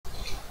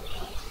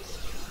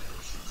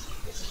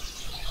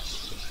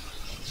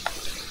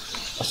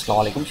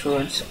Assalamu alaikum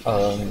students.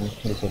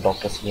 This is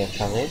Dr. C.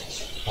 Javed.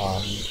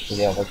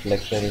 Today our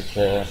lecture is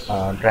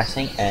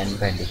dressing and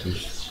bandages.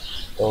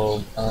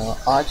 तो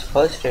आज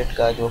first state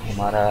का जो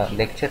हमारा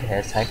lecture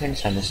है सेकंड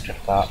सेमेस्टर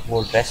का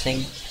वो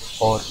ड्रेसिंग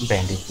और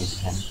बैंडेजेस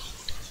हैं।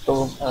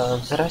 तो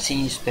ज़रा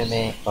सी इस पे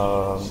मैं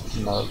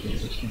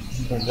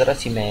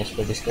इस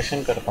पर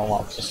डिस्कशन करता हूँ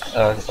आपसे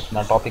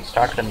अपना टॉपिक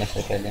स्टार्ट करने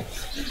से पहले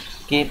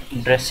कि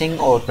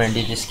ड्रेसिंग और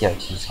बैंडेजेस क्या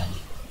चीज़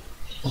है।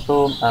 तो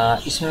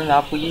इसमें मैं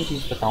आपको ये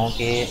चीज़ बताऊं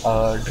कि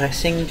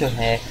ड्रेसिंग जो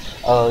है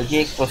ये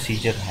एक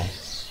प्रोसीजर है,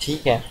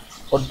 ठीक है।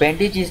 और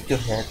बैंडेजेस जो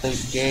है तो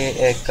ये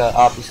एक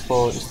आप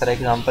इसको इस तरह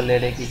एग्जांपल ले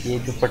लें कि ये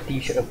जो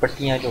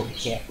पट्टियाँ जो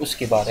होती हैं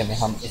उसके बारे में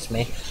हम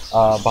इसमें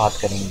बात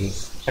करेंगे।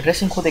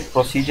 ड्रेसिंग खुद एक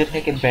प्रोसीजर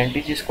है कि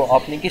बैंडेजेस को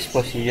आपने किस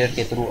प्रोसीजर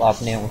के थ्रू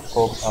आपने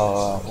उसको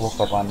वो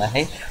करवाना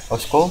है,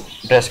 उसको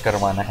ड्रेस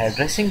करवाना है।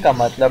 ड्रेसिंग का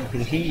मतलब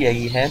ही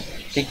यही है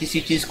कि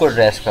किसी चीज़ को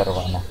ड्रेस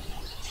करवाना,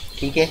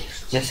 ठीक है।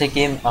 जैसे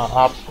कि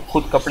आप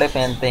खुद कपड़े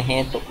पहनते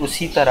हैं तो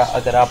उसी तरह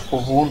अगर आपको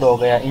वूंड हो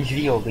गया,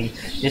 इंजरी हो गई,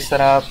 जिस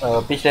तरह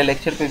पिछले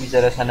लेक्चर पे भी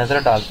ज़रा सा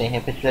नज़र डालते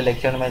हैं। पिछले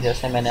लेक्चर में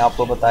जैसे मैंने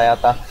आपको बताया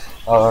था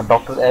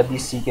डॉक्टर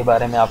ABC के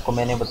बारे में आपको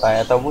मैंने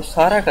बताया था, वो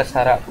सारा का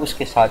सारा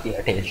उसके साथ ही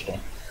अटैच्ड है।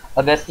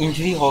 अगर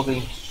इंजरी हो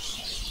गई,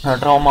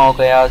 ट्रॉमा हो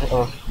गया,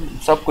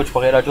 सब कुछ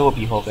वगैरह जो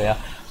भी हो गया,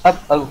 अब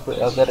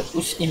अगर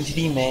उस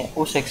इंजरी में,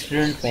 उस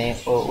एक्सीडेंट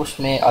में,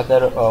 उसमें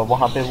अगर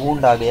वहाँ पे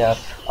वूंड आ गया,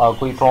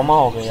 कोई ट्रॉमा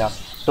हो गया,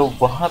 तो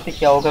वहाँ पे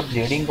क्या होगा,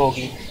 ब्लीडिंग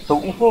होगी। तो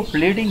वो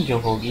ब्लीडिंग जो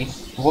होगी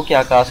वो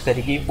क्या काज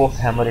करेगी, वो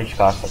हेमरेज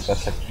काज कर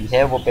सकती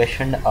है। वो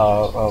पेशेंट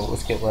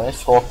उसके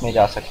स्ट्रोक में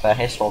जा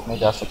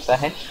सकता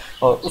है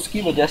और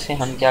उसकी वजह से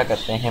हम क्या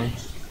करते हैं,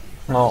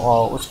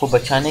 उसको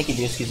बचाने के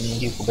लिए, उसकी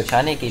ज़िंदगी को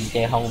बचाने के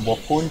लिए हम वो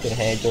खून जो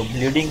है, जो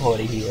ब्लीडिंग हो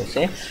रही है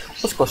उसे,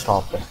 उसको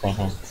स्टॉप करते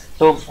हैं।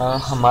 तो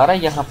हमारा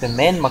यहाँ पे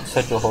मेन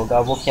मकसद जो होगा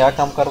वो क्या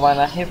काम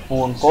करवाना है,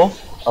 खून को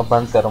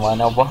बंद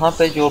करवाना। वहाँ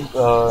पे जो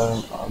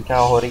क्या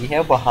हो रही है,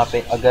 वहाँ पे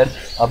अगर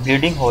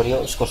ब्लीडिंग हो रही है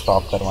उसको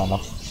स्टॉप करवाना।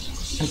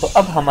 तो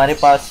अब हमारे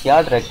पास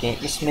याद रखें,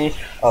 इसमें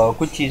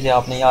कुछ चीज़ें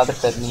आपने याद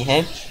करनी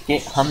है कि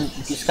हम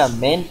इसका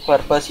मेन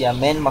पर्पस या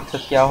मेन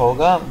मकसद क्या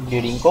होगा,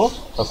 ब्लीडिंग को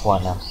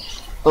रुकवाना।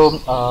 तो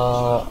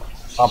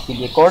आपके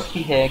लिए कोट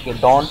की है कि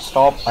don't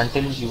stop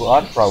until you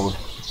are proud,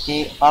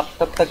 कि आप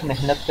तब तक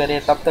मेहनत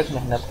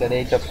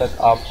करें जब तक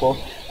आपको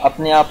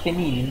अपने आप पे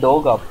नहीं,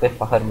 लोग आप पे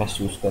फ़ख्र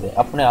महसूस करें।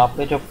 अपने आप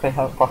पे जब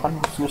फ़ख्र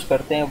महसूस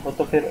करते हैं वो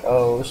तो फिर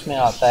उसमें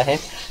आता है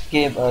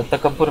कि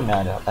तकब्बुर में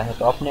आ जाता है।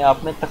 तो अपने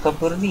आप में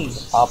तकब्बुर नहीं,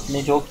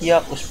 आपने जो किया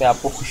उस पर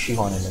आपको खुशी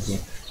होने लगी,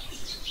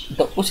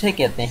 तो उसे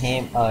कहते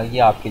हैं। ये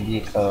आपके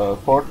लिए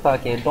कोट था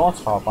कि don't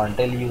stop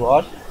until you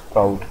are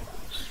proud.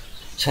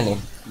 चलें,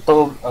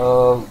 तो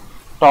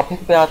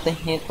टॉपिक पे आते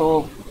हैं।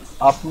 तो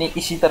आपने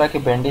इसी तरह के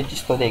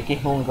बैंडेजेस तो देखे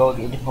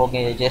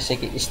होंगे, जैसे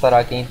कि इस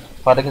तरह के,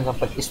 फॉर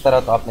एग्जांपल इस तरह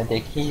तो आपने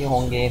देखे ही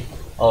होंगे।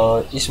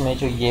 इसमें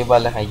जो ये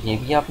वाला है ये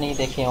भी आपने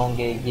देखे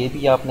होंगे, ये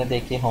भी आपने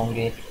देखे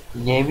होंगे,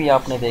 ये भी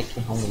आपने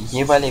देखे होंगे,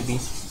 ये वाले भी।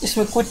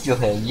 इसमें कुछ जो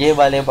है ये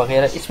वाले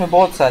वगैरह, इसमें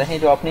बहुत सारे हैं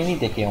जो आपने नहीं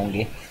देखे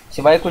होंगे,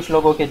 सिवाय कुछ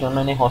लोगों के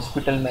जिन्होंने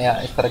हॉस्पिटल में या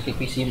इस तरह के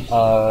किसी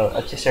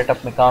अच्छे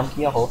सेटअप में काम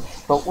किया हो,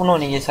 तो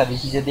उन्होंने ये सारी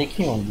चीज़ें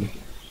देखी होंगी,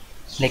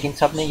 लेकिन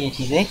सब ने ये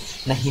चीज़ें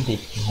नहीं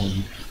देखी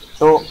होंगी।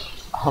 तो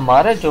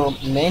हमारा जो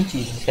मेन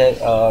चीज़ है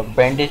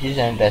bandages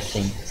and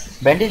dressing.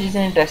 Bandages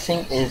and dressing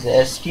is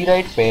a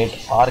steroid pad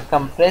और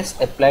compress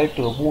applied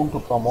to wound to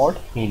promote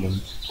healing.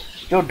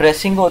 जो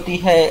ड्रेसिंग होती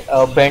है,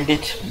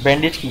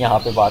 बैंडेज की यहाँ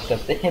पे बात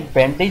करते हैं।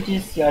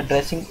 बैंडेजेस या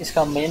ड्रेसिंग,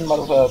 इसका मेन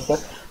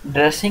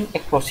ड्रेसिंग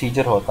एक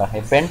प्रोसीजर होता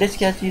है। बैंडेज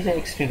क्या चीज़ है,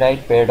 एक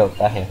स्टीरॉइड पैड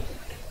होता है,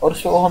 और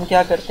उसको हम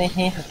क्या करते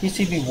हैं,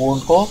 किसी भी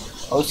वुंड को,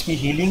 उसकी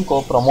हीलिंग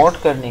को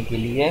प्रमोट करने के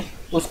लिए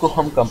उसको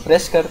हम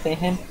कंप्रेस करते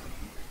हैं।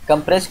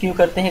 कंप्रेस क्यों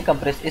करते हैं,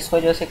 कंप्रेस इस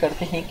वजह से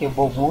करते हैं कि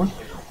वो वुंड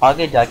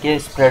आगे जाके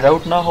स्प्रेड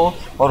आउट ना हो,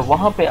 और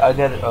वहाँ पे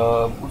अगर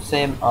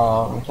उससे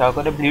क्या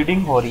करें,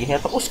 ब्लीडिंग हो रही है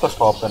तो उसको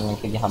स्टॉप करने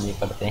के लिए हम ये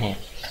करते हैं।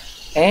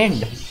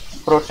 And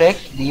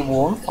protect the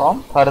wound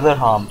from further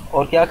harm.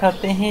 और क्या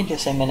करते हैं,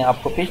 जैसे मैंने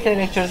आपको पिछले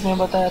लेक्चर्स में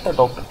बताया था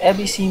डॉक्टर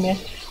ABC में,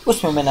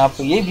 उसमें मैंने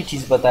आपको ये भी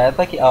चीज़ बताया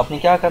था कि आपने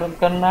क्या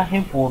करना है,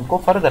 वुंड को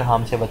फर्दर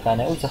हार्म से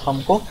बचाना है। उस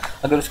हार्म को,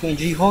 अगर उसको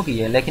इंजरी हो गई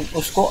है लेकिन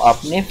उसको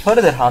आपने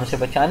फर्दर हार्म से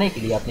बचाने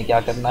के लिए आपने क्या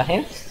करना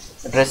है,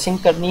 ड्रेसिंग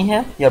करनी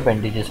है या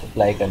बैंडेजेस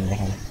अप्लाई करने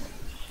हैं।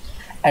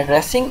 And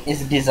dressing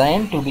is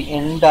design to be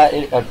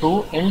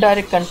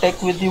indirect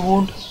contact with the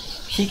wound,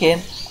 ठीक है।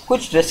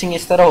 कुछ ड्रेसिंग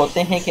इस तरह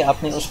होते हैं कि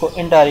आपने उसको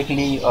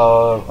इनडायरेक्टली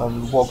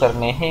वो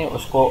करने हैं,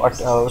 उसको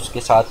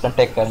उसके साथ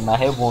कंटेक्ट करना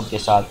है, वुंड के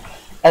साथ,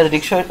 as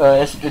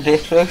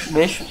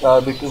distinguished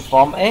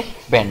from a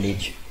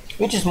bandage,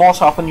 which is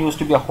most often used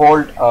to be a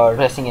hold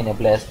dressing in a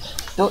place।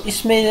 तो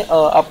इसमें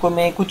आपको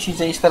मैं कुछ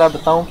चीज़ें इस तरह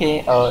बताऊं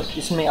कि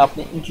इसमें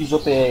आपने इन चीज़ों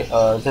पे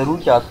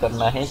ज़रूर याद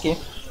करना है कि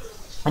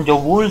जो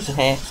वुंड्स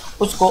हैं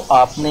उसको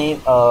आपने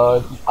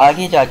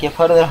आगे जाके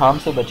फर्दर हार्म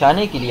से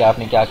बचाने के लिए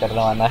आपने क्या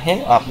करवाना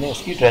है, आपने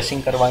उसकी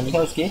ड्रेसिंग करवानी है,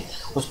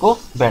 उसको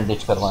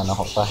बैंडेज करवाना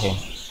होता है।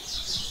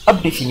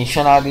 अब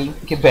डिफिनीशन आ गई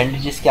कि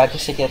बैंडेजेस क्या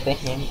किसे कहते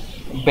हैं।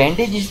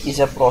 Bandage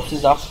is a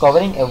process of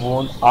covering A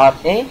wound और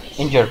ए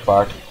इंजर्ड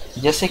पार्ट।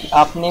 जैसे कि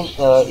आपने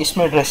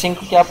इसमें ड्रेसिंग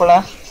को क्या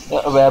पढ़ा,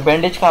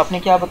 बैंडेज का आपने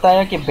क्या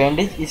बताया कि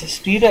bandage is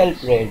sterile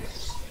plate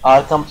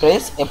are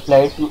compress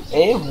applied to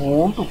A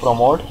wound to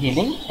promote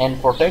healing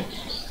and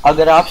protect.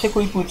 अगर आपसे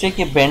कोई पूछे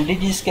कि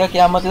बैंडेज का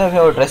क्या मतलब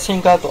है और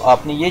ड्रेसिंग का, तो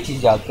आपने ये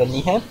चीज़ याद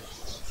करनी है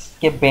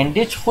कि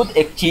बैंडेज खुद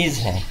एक चीज़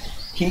है,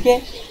 ठीक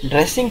है।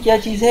 ड्रेसिंग क्या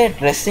चीज़ है,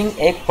 ड्रेसिंग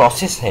एक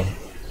प्रोसेस है,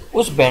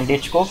 उस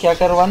बैंडेज को क्या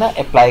करवाना,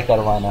 अप्लाई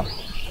करवाना।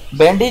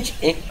 बैंडेज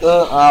एक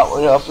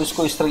आप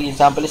इसको इस तरह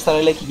एग्जांपल इस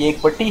तरह ले कि ये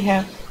एक पट्टी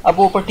है, अब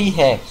वो पट्टी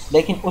है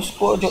लेकिन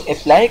उसको जो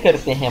अप्लाई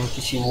करते हैं हम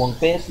किसी वुंड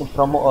पे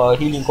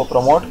हीलिंग को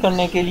प्रमोट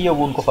करने के लिए,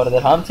 वुंड को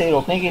फर्दर हार्म से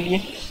रोकने के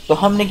लिए, तो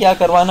हमने क्या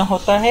करवाना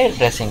होता है,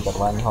 ड्रेसिंग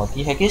करवानी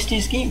होती है। किस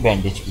चीज़ की,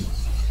 बैंडेज की।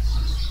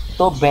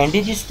 तो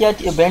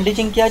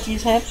बैंडेजिंग क्या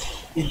चीज़ है,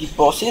 is the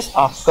process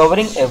of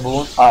covering A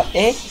wound और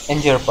ए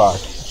इंजर्ड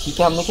पार्ट, ठीक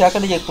है। हमने क्या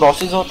करना, एक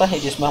प्रोसेस होता है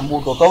जिसमें हम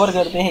वुंड को कवर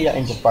करते हैं या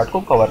इंजर्ड पार्ट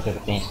को कवर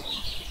करते हैं।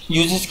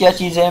 यूजेस क्या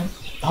चीज़ है,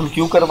 हम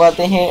क्यों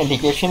करवाते हैं,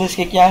 इंडिकेशन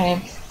इसके क्या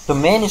है। तो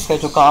मेन इसका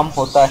जो काम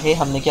होता है,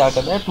 हमने क्या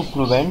करना है, to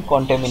prevent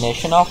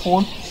contamination of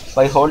wound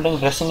by holding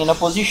dressing in a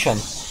position.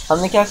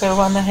 हमने क्या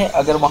करवाना है,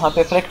 अगर वहाँ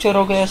पे फ्रैक्चर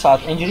हो गया,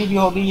 साथ इंजरी भी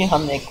हो गई है,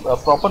 हमने एक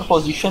प्रॉपर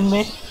पोजीशन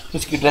में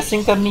उसकी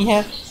ड्रेसिंग करनी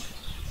है।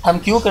 हम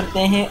क्यों करते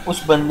हैं,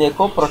 उस बंदे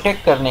को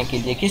प्रोटेक्ट करने के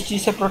लिए। किस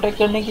चीज़ से प्रोटेक्ट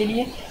करने के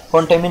लिए,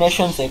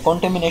 कॉन्टेमिनेशन से।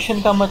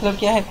 कॉन्टेमिनेशन का मतलब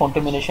क्या है,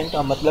 कॉन्टेमिनेशन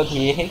का मतलब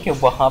ये है कि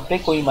वहाँ पे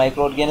कोई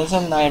माइक्रो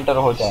ऑर्गेनिज्म ना एंटर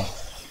हो जाए,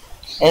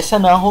 ऐसा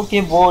ना हो कि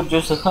वो जो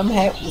जख्म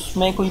है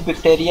उसमें कोई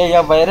बैक्टीरिया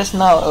या वायरस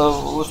ना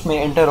उसमें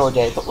एंटर हो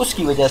जाए, तो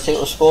उसकी वजह से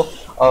उसको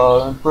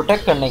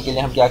प्रोटेक्ट करने के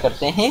लिए हम क्या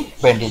करते हैं,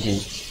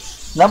 bandages.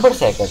 Number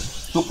second,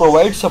 to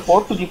provide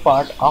support to the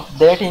part of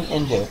that in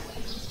injured,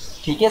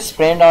 ठीक है,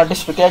 स्प्रेन्ड और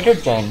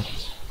डिस्लोकेटेड जॉइंट।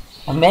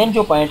 मेन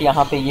जो पॉइंट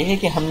यहाँ पे ये है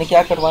कि हमने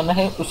क्या करवाना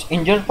है, उस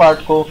इंजर्ड पार्ट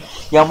को,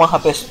 या वहाँ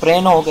पे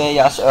स्प्रेन हो गया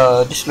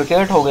या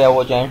डिस्लोकेट हो गया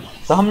वो जॉइंट,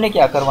 तो हमने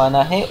क्या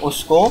करवाना है,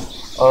 उसको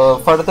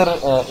फर्दर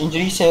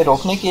इंजरी से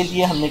रोकने के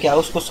लिए हमने क्या,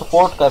 उसको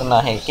सपोर्ट करना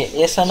है कि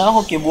ऐसा ना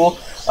हो कि वो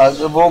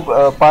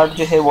पार्ट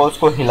जो है वो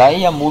उसको हिलाए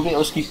या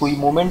उसकी कोई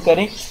मूवमेंट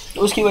करे,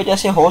 तो उसकी वजह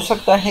से हो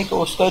सकता है कि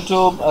उसका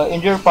जो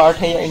इंजर्ड पार्ट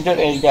है या इंजर्ड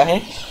एरिया है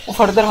वो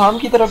फर्दर हार्म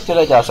की तरफ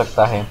चला जा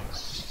सकता है।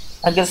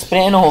 अगर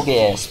स्प्रेन हो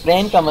गया है,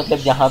 स्प्रेन का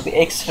मतलब यहाँ पे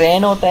एक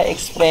स्ट्रेन होता है, एक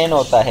स्प्रेन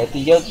होता है, तो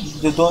ये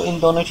इन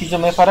दोनों चीज़ों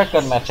में फ़र्क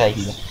करना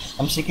चाहिए।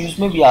 हम सीक्यूज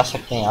में भी आ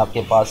सकते हैं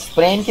आपके पास।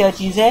 स्प्रेन क्या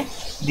चीज़ है,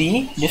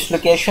 दी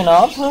डिस्लोकेशन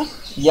ऑफ,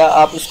 या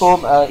आप इसको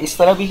इस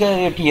तरह भी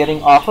करें,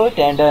 tearing of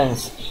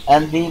tendons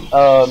and the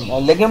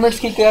ligaments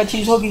की क्या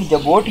चीज़ होगी,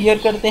 जब वो टीयर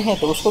करते हैं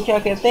तो उसको क्या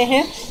कहते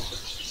हैं,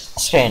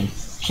 स्ट्रेन,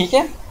 ठीक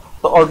है।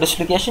 तो और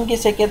डिस्लोकेशन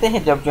किसे कहते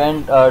हैं, जब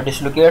जॉइंट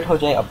डिस्लोकेट हो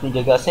जाए, अपनी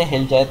जगह से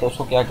हिल जाए, तो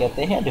उसको क्या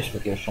कहते हैं,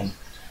 dislocation.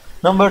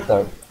 Number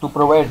third, to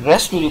provide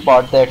rest to the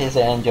part that is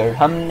injured.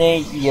 हमने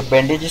ये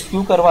बैंडेजेस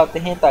क्यों करवाते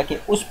हैं, ताकि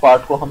उस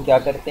पार्ट को हम क्या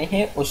करते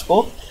हैं,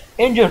 उसको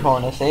इंजर्ड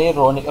होने से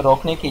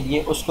रोकने के लिए,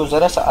 उसको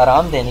ज़रा सा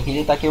आराम देने के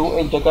लिए, ताकि वो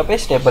एक जगह पे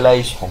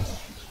स्टेबलाइज हो।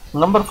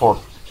 Number four,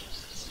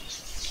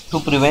 to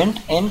prevent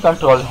and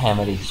control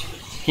haemorrhage,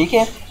 ठीक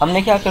है।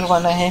 हमने क्या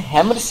करवाना है,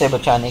 हैमरेज से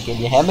बचाने के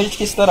लिए। हैमरेज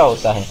किस तरह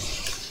होता है,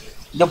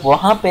 जब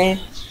वहाँ पे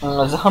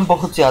जख्म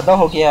बहुत ज़्यादा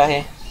हो गया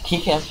है,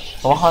 ठीक है,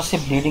 वहाँ से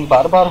ब्लीडिंग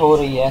बार बार हो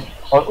रही है,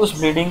 और उस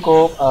ब्लीडिंग को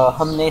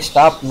हमने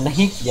स्टॉप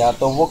नहीं किया,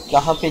 तो वो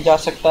कहाँ पे जा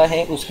सकता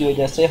है, उसकी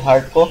वजह से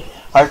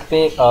हार्ट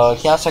पे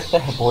क्या सकता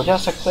है, हो जा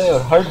सकता है,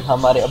 और हार्ट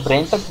हमारे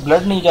ब्रेन तक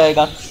ब्लड नहीं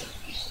जाएगा।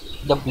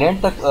 जब ब्रेन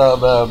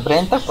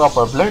तक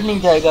प्रॉपर ब्लड नहीं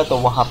जाएगा, तो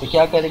वहाँ पे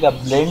क्या करेगा,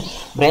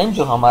 ब्रेन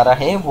जो हमारा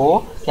है वो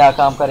क्या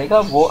काम करेगा,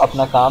 वो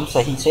अपना काम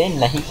सही से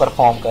नहीं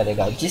परफॉर्म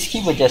करेगा,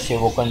 जिसकी वजह से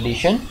वो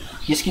कंडीशन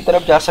किसकी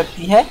तरफ जा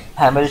सकती है,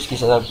 हैमरेज की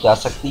तरफ जा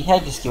सकती है,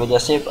 जिसकी वजह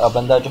से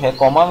बंदा जो है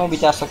कोमा में भी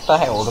जा सकता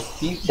है और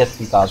उसकी डेथ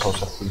भी काज हो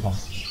सकती है।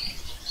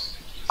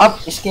 अब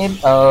इसके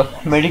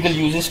मेडिकल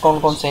यूजेस कौन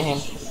कौन से हैं,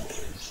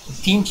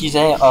 तीन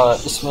चीज़ें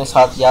इसमें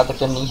साथ याद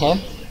करनी है,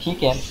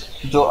 ठीक है,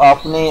 जो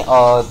आपने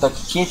तक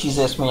ये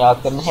चीज़ें इसमें याद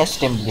करनी है।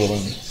 स्टेम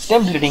ब्लीडिंग,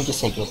 स्टेम ब्लीडिंग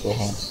किसे कहते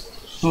हैं,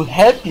 to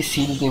help to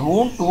seal the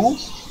wound to.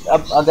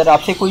 अब अगर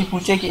आपसे कोई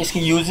पूछे कि इसकी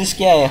यूजेस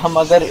क्या है, हम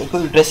अगर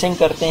कोई ड्रेसिंग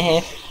करते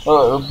हैं,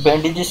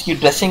 बैंडेजेस की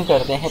ड्रेसिंग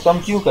करते हैं, तो हम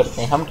क्यों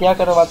करते हैं, हम क्या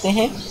करवाते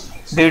हैं,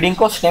 ब्लीडिंग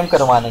को स्टेम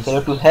करवाने के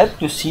लिए। To help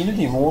to seal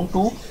the wound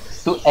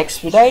to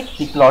expedite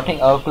the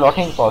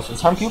clotting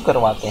process. हम क्यों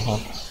करवाते हैं,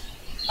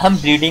 हम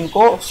ब्लीडिंग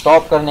को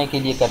स्टॉप करने के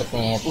लिए करते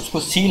हैं, तो उसको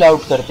सील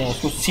आउट करते हैं,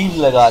 उसको सील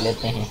लगा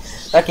लेते हैं,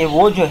 ताकि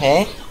वो जो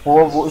है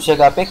वो उस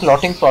जगह पे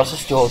क्लॉटिंग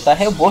प्रोसेस जो होता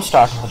है वो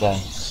स्टार्ट हो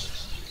जाए।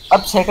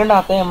 अब सेकंड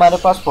आता है हमारे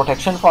पास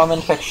protection from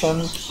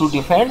infection, to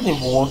defend the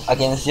wound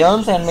against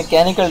germs and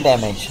mechanical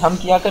damage. हम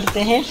क्या करते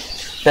हैं,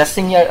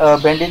 ड्रेसिंग या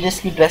बैंडेजेस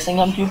की ड्रेसिंग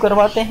हम क्यों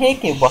करवाते हैं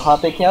कि वहाँ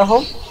पे क्या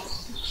हो,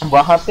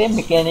 वहाँ पे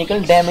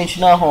मैकेनिकल डैमेज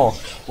ना हो,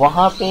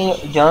 वहाँ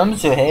पे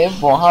जर्म्स जो है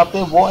वहाँ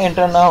पे वो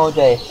एंटर ना हो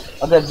जाए।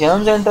 अगर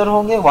जर्म्स एंटर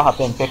होंगे वहाँ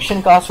पे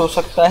इन्फेक्शन काज हो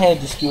सकता है,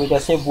 जिसकी वजह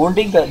से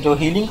वुंडिंग का जो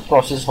हीलिंग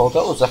प्रोसेस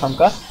होगा उस जख्म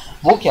का,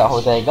 वो क्या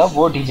हो जाएगा,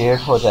 वो डिलेड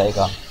हो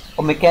जाएगा।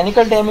 और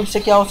मैकेनिकल डैमेज से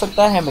क्या हो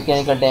सकता है,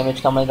 मैकेनिकल डैमेज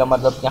का मेरा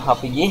मतलब यहाँ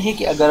पे ये है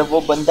कि अगर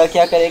वो बंदा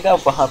क्या करेगा,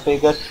 वहाँ पे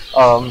अगर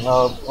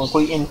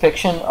कोई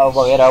इन्फेक्शन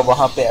वगैरह,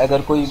 वहाँ पे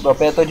अगर कोई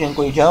पैथोजन,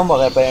 कोई जर्म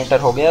वगैरह पे एंटर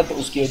हो गया, तो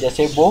उसकी वजह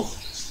से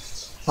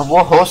वो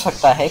हो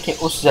सकता है कि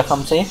उस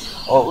ज़ख़म से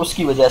और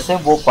उसकी वजह से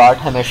वो पार्ट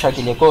हमेशा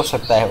के लिए हो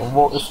सकता है,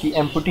 वो उसकी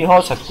एम्पुटी हो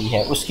सकती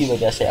है उसकी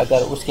वजह से,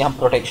 अगर उसकी हम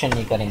प्रोटेक्शन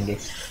नहीं करेंगे।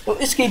 तो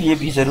इसके लिए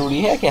भी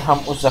ज़रूरी है कि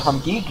हम उस ज़ख़म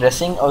की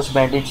ड्रेसिंग और उस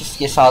बैंडेजेस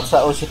के साथ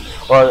साथ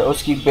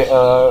उसकी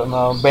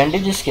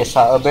बैंडेजेस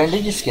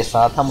के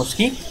साथ हम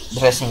उसकी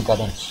ड्रेसिंग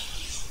करें।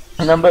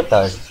 Number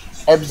 3,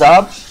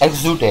 absorb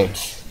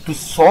exudates to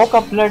soak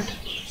up blood,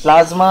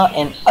 plasma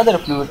and other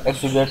fluid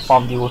exudate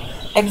from the wound.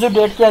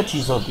 Exudate क्या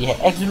चीज़ होती है,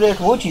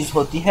 एक्सुडेट वो चीज़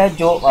होती है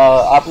जो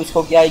आप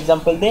इसको क्या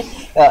एग्जांपल दें,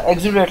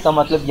 एक्सुडेट का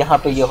मतलब यहाँ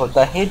पे ये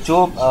होता है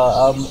जो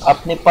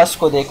अपने पस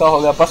को देखा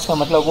होगा, पस का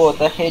मतलब वो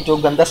होता है जो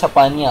गंदा सा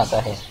पानी आता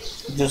है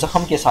जो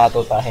ज़ख़म के साथ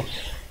होता है।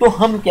 तो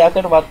हम क्या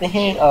करवाते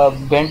हैं,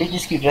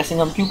 बैंडेजेस की ड्रेसिंग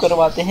हम क्यों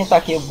करवाते हैं,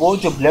 ताकि वो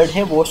जो ब्लड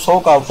है वो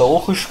सोक आउट हो, वो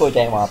खुश्क हो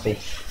जाए वहाँ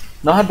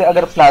पे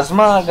अगर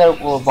प्लाज्मा अगर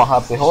वहाँ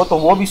पे हो तो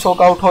वो भी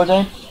सोक आउट हो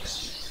जाए,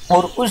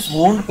 और उस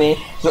वूंड पे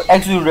जो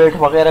एक्सुडेट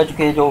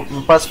वगैरह जो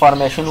पस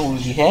फॉर्मेशन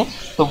हुई है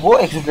तो वो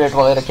एक्सुडेट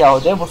वगैरह क्या हो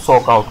जाए, वो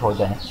सोक आउट हो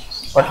जाए।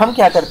 और हम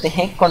क्या करते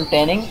हैं,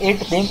 containing it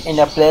beam in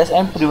a place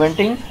and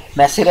preventing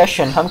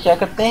मैसिरेशन, हम क्या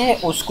करते हैं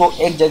उसको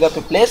एक जगह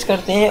पे प्लेस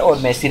करते हैं और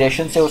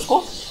मैसिरेशन से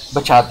उसको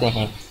बचाते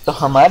हैं। तो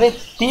हमारे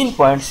 3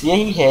 पॉइंट्स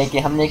यही है कि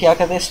हमने क्या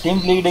करते हैं, स्टीम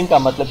ब्लीडिंग का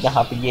मतलब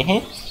यहाँ पे ये है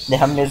कि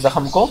हमने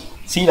ज़ख़म को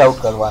सील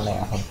आउट करवाना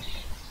है।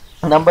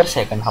 नंबर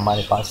 2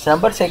 हमारे पास,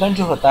 नंबर 2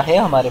 जो होता है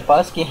हमारे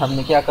पास कि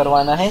हमने क्या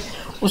करवाना है,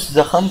 उस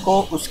ज़ख़म को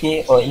उसके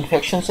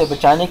इन्फेक्शन से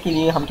बचाने के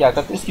लिए हम क्या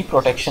करते हैं, उसकी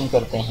प्रोटेक्शन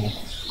करते हैं।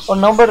 और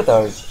नंबर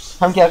 3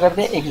 हम क्या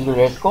करते हैं,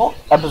 एक्सुडेट को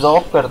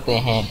एब्जॉर्ब करते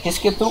हैं,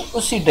 किसके थ्रू,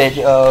 उसी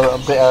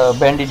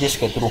बैंडेजेस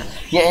के थ्रू।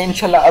 ये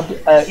इंशाल्लाह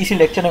अब इसी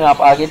लेक्चर में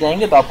आप आगे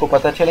जाएंगे तो आपको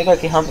पता चलेगा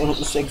कि हम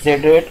उस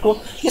एक्सुडेट को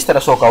किस तरह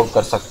सोक आउट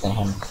कर सकते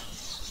हैं।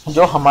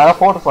 जो हमारा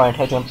 4th पॉइंट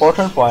है, जो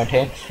इम्पोर्टेंट पॉइंट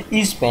है,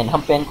 ईज पेन,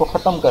 हम पेन को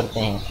ख़त्म करते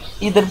हैं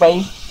इधर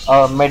बाई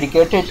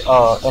मेडिकेटेड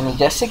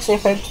एनाल्जेसिक्स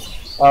इफेक्ट,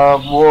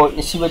 वो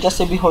इसी वजह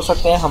से भी हो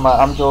सकते हैं,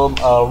 हम जो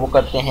वो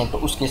करते हैं तो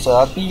उसके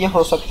साथ भी ये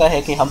हो सकता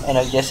है कि हम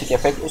एनाल्जेसिक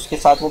इफेक्ट उसके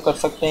साथ वो कर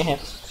सकते हैं।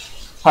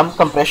 हम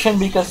कंप्रेशन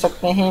भी कर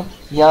सकते हैं,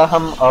 या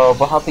हम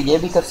वहाँ पे ये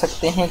भी कर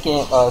सकते हैं कि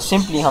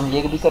सिंपली हम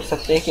ये भी कर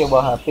सकते हैं कि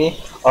वहाँ पे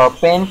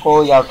पेन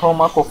को या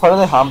ट्रॉमा को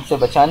फर्दर हार्म से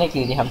बचाने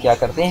के लिए हम क्या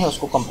करते हैं,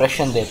 उसको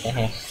कंप्रेशन देते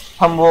हैं।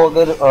 हम वो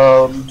अगर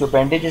जो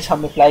बैंडेजेस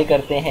हम अप्लाई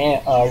करते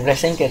हैं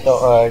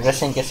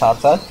ड्रेसिंग के साथ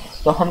साथ,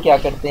 तो हम क्या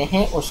करते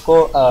हैं उसको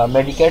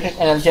मेडिकेटेड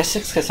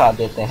एनाल्जेसिक्स के साथ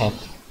देते हैं।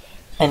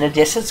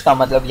 एनाल्जेसिक्स का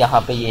मतलब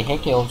यहाँ पे ये है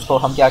कि उसको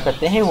हम क्या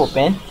करते हैं, वो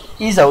पेन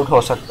ईज़ आउट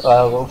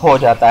हो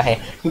जाता है,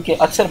 क्योंकि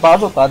अक्सर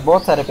बाज़ औक़ात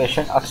बहुत सारे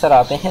पेशेंट अक्सर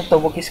आते हैं तो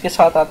वो किसके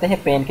साथ आते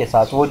हैं, पेन के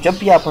साथ। वो जब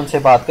भी आप उनसे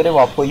बात करें वो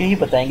आपको यही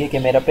बताएंगे कि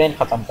मेरा पेन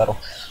ख़त्म करो,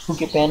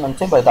 क्योंकि पेन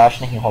उनसे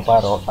बर्दाश्त नहीं हो पा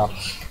रहा होता।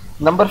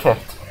 Number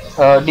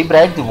 5,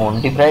 डिब्राइड the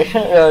wound.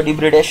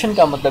 डिब्रिडेशन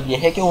का मतलब यह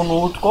है कि उन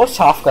वुंड को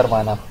साफ़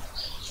करवाना,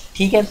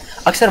 ठीक है।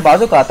 अक्सर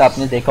बाज़ औक़ात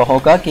आपने देखा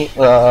होगा कि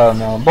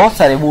बहुत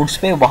सारे वुंड्स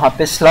पे वहाँ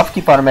पे स्लफ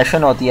की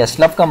फॉर्मेशन होती है।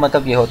 स्लफ का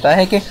मतलब ये होता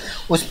है कि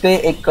उस पर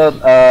एक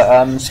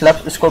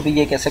स्लफ, उसको भी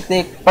ये कह सकते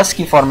हैं, एक पस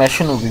की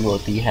फॉर्मेशन हुई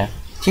होती है,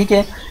 ठीक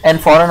है। And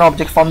foreign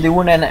object from the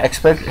wound and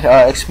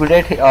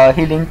एक्सपीडिएट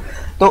healing.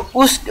 तो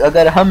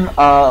अगर हम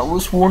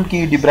उस वुंड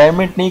की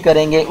डिब्राइडमेंट नहीं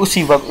करेंगे,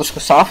 उसी वक्त उसको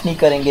साफ़ नहीं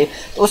करेंगे,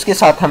 तो उसके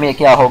साथ हमें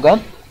क्या होगा,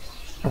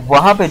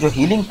 वहाँ पे जो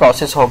हीलिंग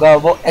प्रोसेस होगा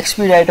वो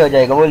एक्सपीडाइट हो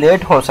जाएगा, वो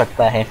लेट हो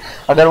सकता है।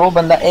 अगर वो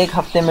बंदा 1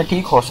 हफ्ते में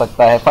ठीक हो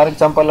सकता है, फॉर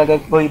एग्जांपल अगर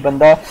कोई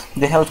बंदा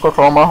जो है उसको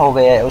ट्रॉमा हो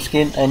गया है,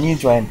 उसके नी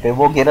जॉइंट पे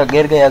वो गिर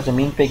गया,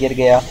 ज़मीन पे गिर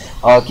गया,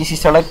 किसी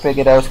सड़क पे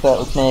गिरा,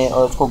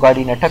 उसको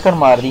गाड़ी ने टक्कर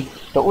मार दी,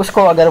 तो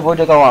उसको अगर वो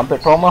जगह वहाँ पे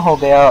ट्रॉमा हो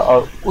गया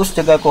और उस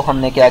जगह को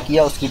हमने क्या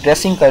किया, उसकी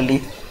ड्रेसिंग कर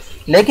ली,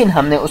 लेकिन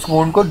हमने उस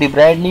वुंड को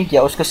डिब्राइड नहीं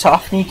किया, उसको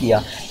साफ़ नहीं किया,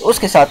 तो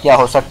उसके साथ क्या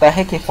हो सकता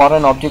है कि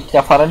फॉरेन ऑब्जेक्ट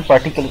या फॉरेन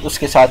पार्टिकल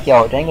उसके साथ क्या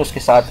हो जाएंगे, उसके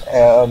साथ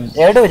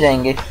ऐड हो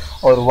जाएंगे,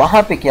 और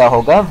वहाँ पे क्या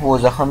होगा, वो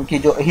ज़ख़म की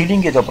जो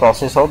हीलिंग के जो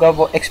प्रोसेस होगा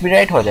वो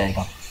एक्सपीडाइट हो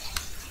जाएगा।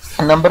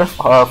 नंबर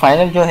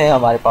फाइनल जो है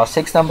हमारे पास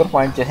 6 नंबर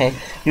पॉइंट जो है,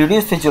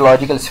 रिड्यूस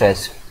फिजियोलॉजिकल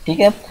स्ट्रेस, ठीक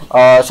है,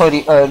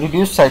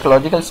 reduce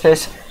psychological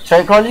stress.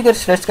 Psychological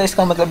stress का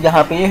इसका मतलब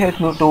यहाँ पे ये है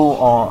to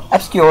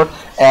obscure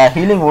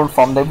healing wound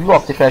from the view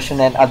of the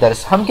patient and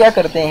others. हम क्या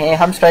करते हैं,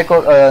 हम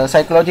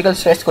साइकोलॉजिकल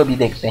स्ट्रेस को भी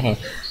देखते हैं।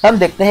 हम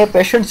देखते हैं,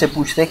 पेशेंट से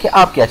पूछते हैं कि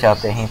आप क्या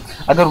चाहते हैं,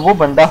 अगर वो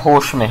बंदा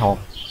होश में हो,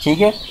 ठीक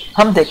है,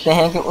 हम देखते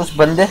हैं कि उस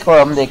बंदे को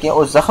हम देखें,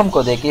 उस ज़ख़म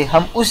को देखें,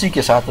 हम उसी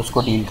के साथ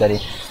उसको डील करें।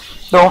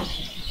 तो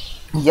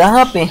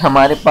यहाँ पे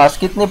हमारे पास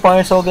कितने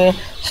पॉइंट्स हो गए,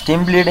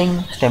 स्टीम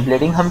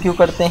ब्लीडिंग हम क्यों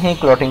करते हैं,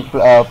 क्लॉटिंग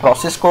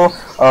प्रोसेस को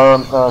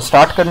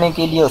स्टार्ट करने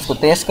के लिए, उसको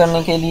तेज़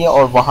करने के लिए,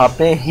 और वहाँ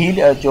पे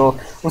हील जो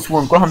उस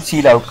वुंड को हम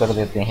सील आउट कर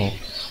देते हैं।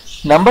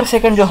 नंबर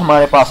 2 जो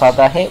हमारे पास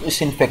आता है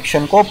उस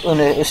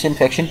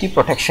इन्फेक्शन की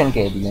प्रोटेक्शन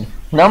के लिए।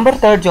 नंबर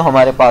 3 जो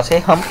हमारे पास है,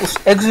 हम उस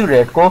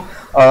एक्सुडेट को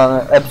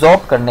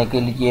एब्जॉर्ब करने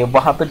के लिए,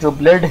 वहाँ पे जो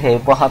ब्लड है,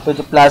 वहाँ पे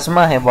जो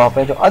प्लाज्मा है, वहाँ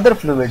पे जो अदर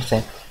फ्लूइड्स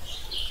हैं,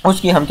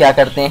 उसकी हम क्या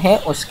करते हैं,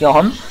 उसको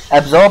हम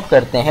एब्जॉर्ब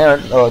करते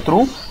हैं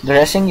थ्रू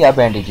ड्रेसिंग या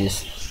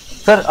बैंडेजेस।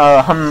 फिर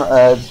हम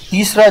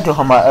तीसरा जो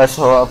हमारा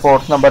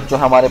फोर्थ नंबर जो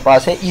हमारे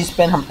पास है, ईज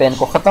पेन। हम पेन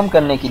को ख़त्म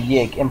करने के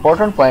लिए, एक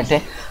इम्पॉर्टेंट पॉइंट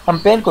है, हम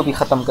पेन को भी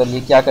ख़त्म कर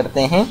लिए क्या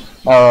करते हैं,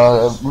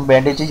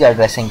 बैंडेजेस या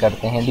ड्रेसिंग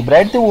करते हैं।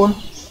 डिब्राइड द वुंड,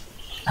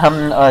 हम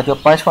जो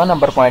पांचवा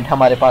नंबर पॉइंट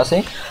हमारे पास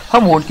है,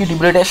 हम वुंड की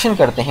डिब्रेडेशन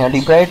करते हैं।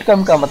 डिब्राइड का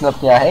मतलब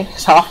क्या है,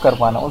 साफ़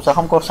करवाना, उस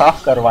जख्म को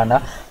साफ़ करवाना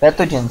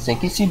पैथोजन से,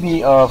 किसी भी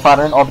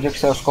फॉरेन ऑब्जेक्ट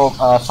से उसको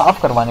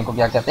साफ़ करवाने को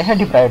क्या कहते हैं,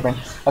 डिब्राइडमेंट।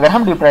 अगर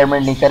हम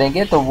डिब्राइडमेंट नहीं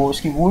करेंगे तो वो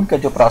उसकी वुंड का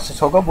जो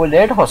प्रोसेस होगा वो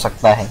लेट हो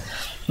सकता है।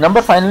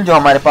 नंबर फाइनल जो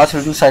हमारे पास,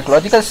 reduce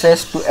psychological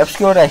stress to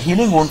obscure a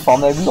healing wound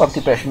from the view of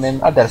the patient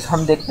and others.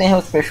 हम देखते हैं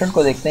उस पेशेंट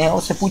को, देखते हैं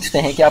उससे पूछते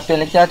हैं कि आप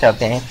पहले क्या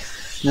चाहते हैं।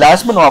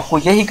 लाजमन आपको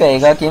यही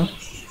कहेगा कि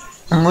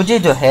मुझे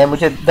जो है,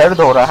 मुझे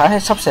दर्द हो रहा है,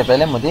 सबसे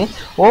पहले मुझे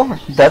वो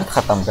दर्द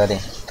ख़त्म करें।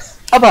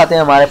 अब आते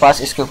हैं हमारे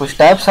पास इसके कुछ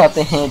टाइप्स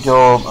आते हैं जो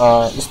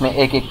इसमें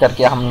एक एक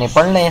करके हमने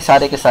पढ़ लें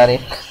सारे के सारे।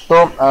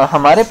 तो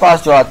हमारे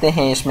पास जो आते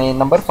हैं इसमें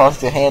नंबर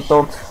फर्स्ट जो है,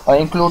 तो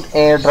include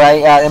air, dry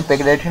air,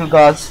 impregnated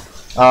gas,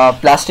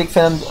 plastic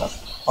film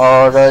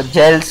और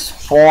जेल्स,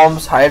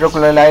 फोम्स,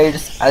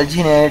 हाइड्रोक्लोराइड्स,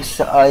 एल्जिनेट्स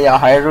या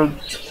hydro,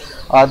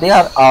 they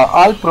are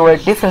all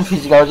provide different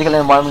physiological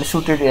environment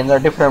suited in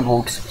the different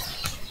woods.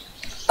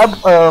 अब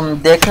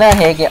देखना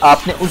है कि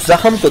आपने उस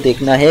ज़ख़म को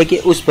देखना है कि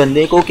उस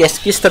बंदे को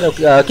किस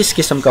तरह, किस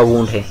किस्म का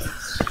वूंड है।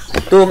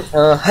 तो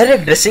हर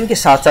एक ड्रेसिंग के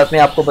साथ साथ मैं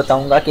आपको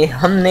बताऊंगा कि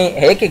हमने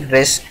एक एक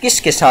ड्रेस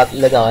किसके साथ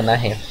लगाना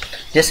है।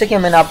 जैसे कि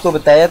मैंने आपको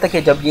बताया था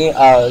कि जब ये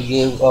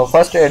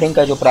फर्स्ट एडिंग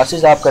का जो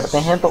प्रोसेस आप करते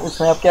हैं, तो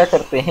उसमें आप क्या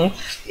करते हैं,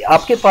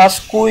 आपके पास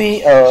कोई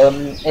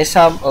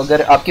ऐसा,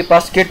 अगर आपके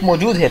पास किट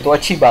मौजूद है तो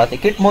अच्छी बात है,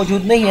 किट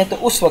मौजूद नहीं है तो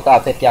उस वक्त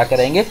आप फिर क्या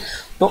करेंगे,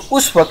 तो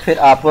उस वक्त फिर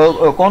आप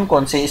कौन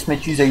कौन से इसमें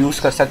चीज़ें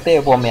यूज़ कर सकते हैं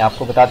वो मैं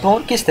आपको बताता हूँ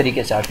और किस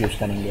तरीके से आप यूज़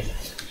करेंगे।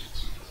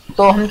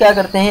 तो हम क्या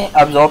करते हैं,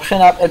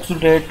 absorption of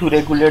exudate to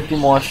regulate the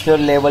moisture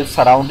level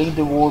surrounding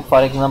the wood.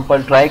 For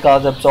example, dry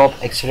gas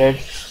absorb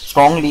exudate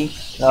strongly,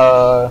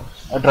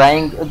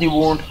 drying the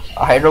wound,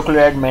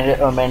 hydrochloride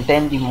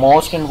maintain the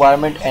moist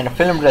environment and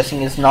film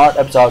dressing is not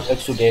absorbed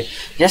exudate।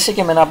 जैसे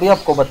कि मैंने अभी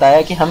आपको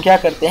बताया कि हम क्या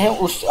करते हैं,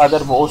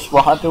 अगर वो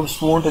वहाँ पे उस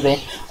wound में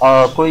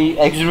कोई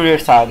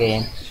एक्सुडेट्स आ गए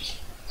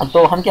हैं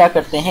तो हम क्या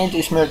करते हैं, जो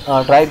इसमें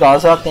ड्राई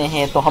गैस आते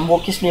हैं तो हम वो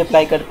किस लिए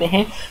अप्लाई करते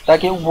हैं,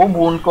 ताकि वो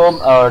वुंड को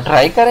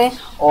ड्राई करें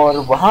और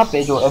वहाँ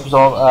पे जो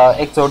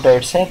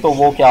एक्सुडेट्स हैं तो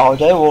वो क्या हो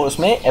जाए, वो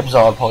उसमें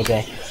एब्जॉर्ब हो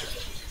जाए।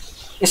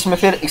 इसमें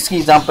फिर इसकी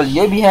एग्जांपल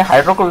ये भी है,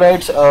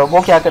 हाइड्रोक्लोराइड्स वो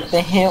क्या करते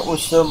हैं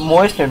उस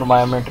मॉइस्ट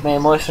एनवायरनमेंट में।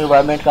 मॉइस्ट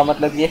एनवायरनमेंट का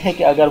मतलब ये है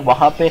कि अगर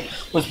वहाँ पे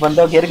उस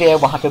बंदा गिर गया,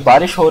 वहाँ पे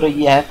बारिश हो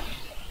रही है,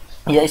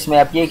 या इसमें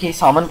आप ये कि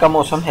सावन का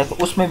मौसम है तो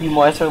उसमें भी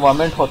मॉइस्ट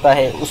एनवायरनमेंट होता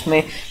है,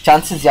 उसमें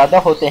चांसेस ज़्यादा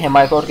होते हैं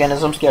माइक्रो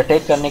ऑर्गेनिजम्स के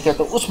अटैक करने के,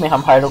 तो उसमें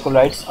हम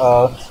हाइड्रोक्लोराइड्स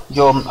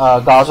जो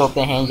गाज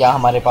होते हैं या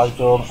हमारे पास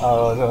जो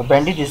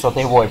बैंडेजेस होते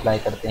हैं वो अप्लाई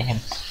करते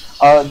हैं।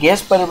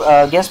 Gas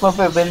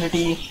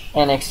permeability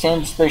and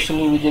exchange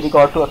specially with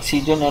regard to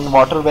oxygen and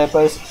water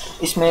vapours.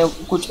 इसमें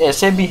कुछ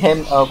ऐसे भी हैं,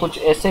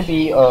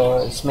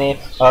 इसमें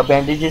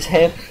बैंडेजेस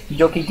है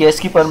जो कि गैस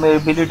की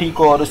परमेबिलिटी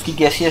को और उसकी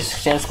गैसियस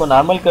एक्सचेंज को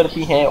नॉर्मल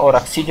करती है और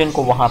ऑक्सीजन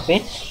को वहाँ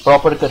पे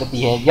प्रॉपर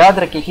करती है। याद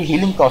रखें कि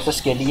हीलिंग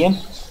प्रोसेस के लिए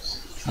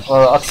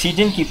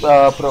ऑक्सीजन की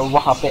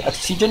वहाँ पे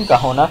ऑक्सीजन का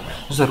होना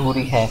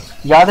ज़रूरी है।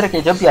 याद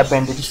रखें जब भी आप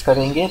बैंडेजेस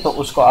करेंगे तो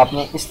उसको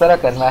आपने इस तरह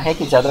करना है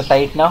कि ज़्यादा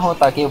टाइट ना हो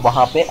ताकि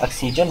वहाँ पे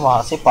ऑक्सीजन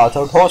वहाँ से पास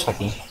आउट हो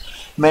सके।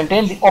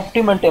 Maintain the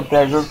optimal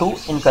temperature to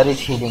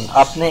encourage healing.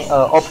 आपने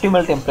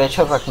ऑप्टिमल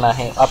टेम्परेचर रखना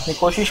है, आपने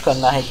कोशिश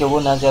करना है कि वो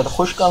ना ज़्यादा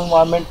खुश्क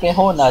एनवायरनमेंट में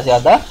हो ना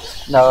ज़्यादा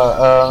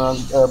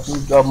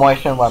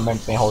मॉइस्ट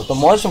एनवायरनमेंट में हो। तो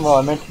मॉइस्ट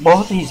एनवायरनमेंट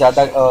बहुत ही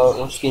ज़्यादा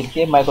उसके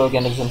लिए माइक्रो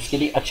ऑर्गेनिजम्स के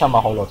लिए अच्छा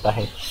माहौल होता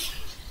है।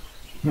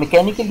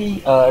 Mechanically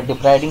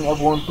डिब्राइडिंग a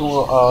wound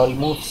to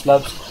remove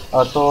स्लब्स,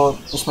 तो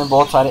इसमें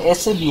बहुत सारे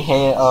ऐसे भी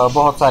हैं,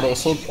 बहुत सारे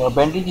ऐसे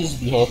बैंडेजेस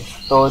भी है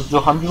तो जो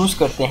हम यूज़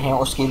करते हैं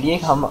उसके लिए,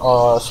 हम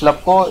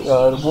स्लब को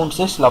वुंड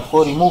से स्लब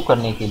को रिमूव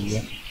करने के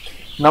लिए।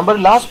 नंबर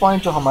लास्ट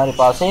पॉइंट जो हमारे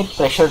पास है,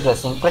 प्रेशर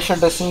ड्रेसिंग। प्रेशर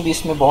ड्रेसिंग भी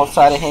इसमें बहुत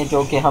सारे हैं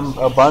जो कि हम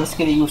बर्न्स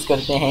के लिए यूज़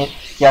करते हैं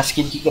या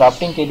स्किन की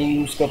क्राफ्टिंग के लिए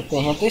यूज़ करते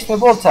हैं, तो इसमें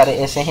बहुत सारे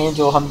ऐसे हैं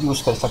जो हम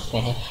यूज़ कर सकते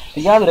हैं।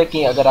 तो याद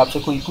रखिए अगर आपसे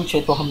कोई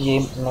पूछे तो हम ये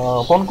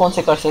कौन कौन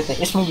से कर सकते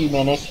हैं, इसमें भी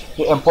मैंने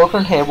जो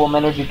इम्पोर्टेंट है वो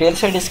मैंने डिटेल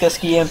से डिस्कस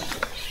किए,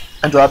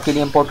 जो आपके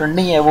लिए इम्पोर्टेंट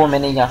नहीं है वो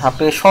मैंने यहाँ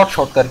पे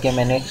शॉर्ट करके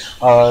मैंने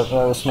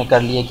उसमें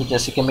कर लिए कि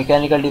जैसे कि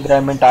मैकेनिकल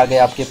डिब्राइडमेंट आ गए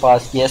आपके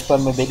पास, गैस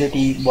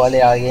परमेबिलिटी वाले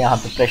आ गए, यहाँ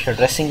पे प्रेशर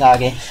ड्रेसिंग आ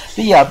गए।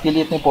 तो ये आपके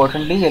लिए इतने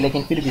इंपॉर्टेंट नहीं है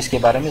लेकिन फिर भी इसके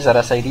बारे में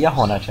ज़रा सा आइडिया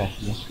होना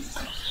चाहिए।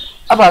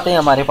 अब आते हैं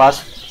हमारे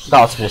पास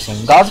गॉस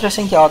ड्रेसिंग। गॉस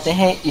ड्रेसिंग क्या होते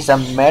हैं, is a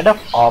made up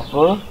of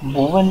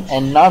woven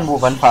and non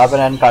woven fibre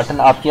and cotton.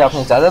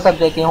 आपने ज़्यादातर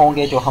देखे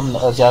होंगे, जो हम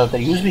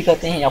ज़्यादातर यूज़ भी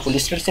करते हैं, या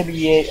पॉलिस्टर से भी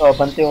ये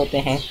बनते होते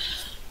हैं।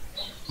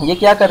 ये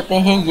क्या करते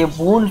हैं, ये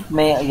वूंड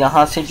में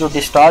यहाँ से जो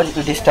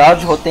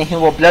डिस्चार्ज होते हैं,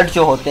 वो ब्लड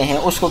जो होते हैं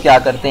उसको क्या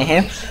करते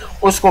हैं,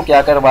 उसको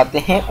क्या करवाते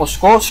हैं,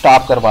 उसको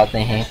स्टॉप करवाते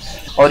हैं।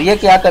 और ये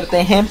क्या करते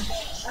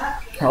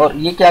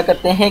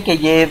हैं कि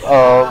ये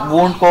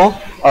वूंड को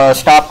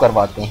स्टॉप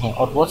करवाते हैं,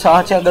 और वो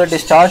वहाँ से अगर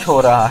डिस्चार्ज हो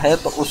रहा है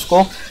तो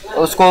उसको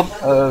उसको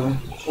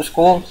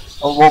उसको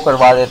वो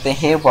करवा देते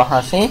हैं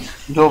वहाँ से,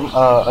 जो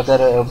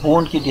अगर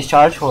वूंड की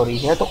डिस्चार्ज हो रही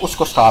है तो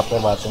उसको स्टॉप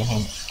करवाते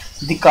हैं।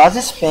 The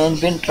causes pen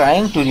when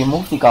trying to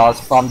remove the cause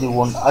from the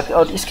wound,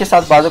 और इसके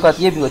साथ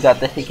बाज़ ये भी हो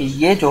जाता है कि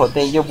ये जो होते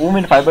हैं ये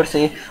वूमेन फाइबर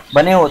से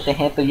बने होते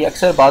हैं, तो ये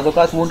अक्सर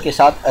बाज़ वुंड के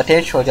साथ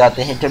अटैच हो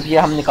जाते हैं। जब ये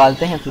हम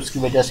निकालते हैं तो उसकी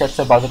वजह से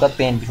अक्सर बाज़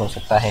पेन भी हो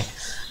सकता है।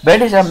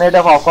 Bandage are made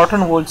of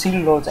cotton wool,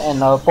 cellulose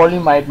and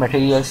polyamide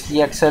materials,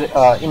 ये अक्सर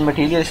इन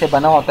मटेरियल से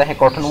बना होता है,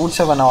 कॉटन वूल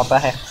से बना होता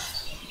है।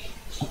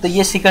 तो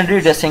ये सेकेंडरी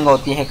ड्रेसिंग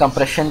होती है,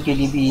 कंप्रेशन के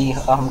लिए भी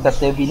हम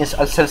करते हैं, वीनस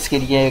अल्सर्स के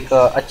लिए एक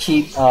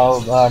अच्छी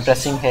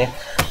ड्रेसिंग है।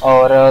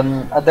 और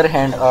other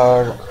hand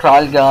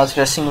trial gas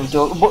dressing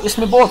जो वो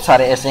इसमें बहुत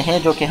सारे ऐसे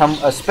हैं जो कि हम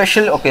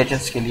स्पेशल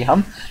ओकेजन्स के लिए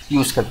हम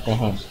यूज़ करते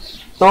हैं।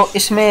 तो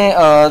इसमें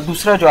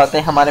दूसरा जो आता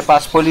है हमारे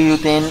पास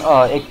पॉलीयूरेथेन,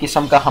 एक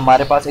किस्म का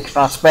हमारे पास एक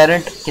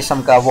ट्रांसपेरेंट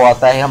किस्म का वो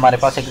आता है, हमारे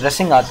पास एक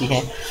ड्रेसिंग आती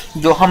है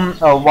जो हम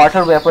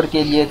वाटर वेपर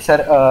के लिए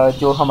अक्सर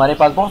जो हमारे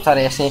पास बहुत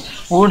सारे ऐसे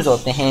वुंड्स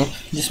होते हैं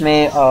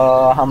जिसमें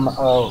हम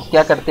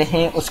क्या करते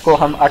हैं, उसको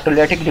हम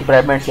ऑटोलेटिक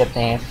डिब्राइवमेंट कहते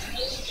हैं।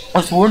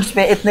 उस वुंड्स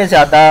पे इतने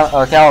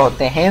ज़्यादा क्या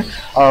होते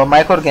हैं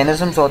माइक्रो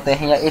ऑर्गेनिजम्स होते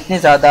हैं या इतने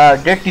ज़्यादा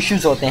डेड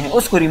टिश्यूज़ होते हैं,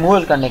 उसको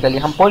रिमूवल करने के लिए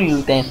हम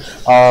पॉलीयूरेथेन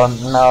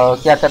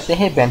क्या करते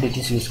हैं,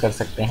 बैंडेजेस यूज़ कर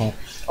सकते हैं।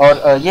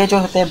 और ये जो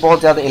होते हैं बहुत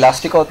ज़्यादा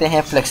इलास्टिक होते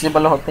हैं,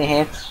 फ्लेक्सिबल होते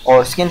हैं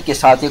और स्किन के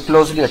साथ ये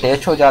क्लोजली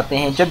अटैच हो जाते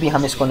हैं। जब भी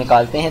हम इसको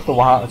निकालते हैं तो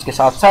वहाँ उसके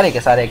साथ सारे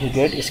के सारे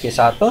एग्रीगेट इसके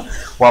साथ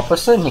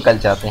वापस निकल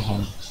जाते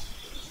हैं।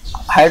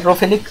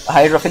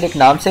 हाइड्रोफिलिक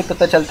नाम से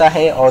पता चलता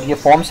है और ये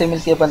फोम से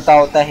मिलकर बनता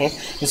होता है।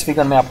 इस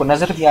फिगर में आपको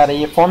नज़र भी आ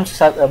रही है, फोम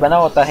से बना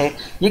होता है।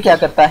 ये क्या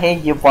करता है,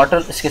 ये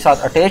वाटर इसके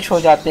साथ अटैच हो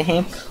जाते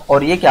हैं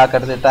और ये क्या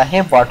कर देता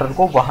है, वाटर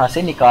को वहाँ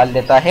से निकाल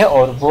लेता है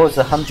और वो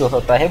जख्म जो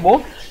होता है वो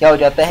क्या हो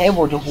जाता है,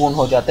 वो जो वूंड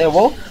हो जाता है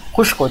वो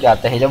खुश्क हो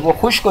जाता है। जब वो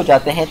खुश्क हो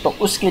जाते हैं तो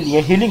उसके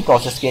लिए हीलिंग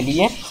प्रोसेस के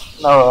लिए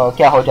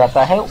क्या हो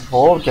जाता है,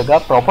 वो जगह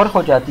प्रॉपर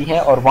हो जाती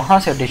है और वहाँ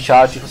से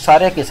डिस्चार्ज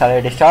सारे के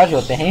सारे डिस्चार्ज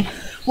होते हैं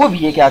वो भी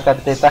ये क्या कर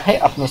देता है,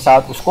 अपने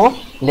साथ उसको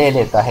ले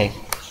लेता है।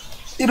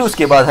 फिर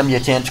उसके बाद हम ये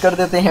चेंज कर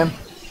देते हैं।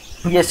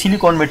 ये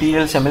सिलिकॉन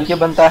मटेरियल से मिलके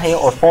बनता है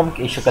और फोम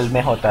की शक्ल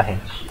में होता है।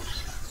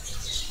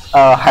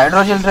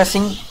 हाइड्रोजेल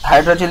ड्रेसिंग,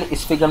 हाइड्रोजेल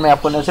इस फिगर में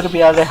आपको नज़र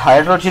भी आ रहा है,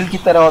 हाइड्रोजेल की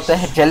तरह होता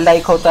है, जेल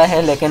लाइक होता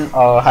है लेकिन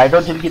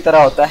हाइड्रोजेल की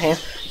तरह होता है।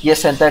 ये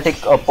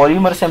सिंथेटिक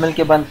पॉलीमर से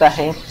मिलके बनता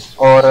है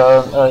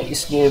और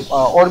इसके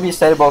और भी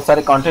सारे बहुत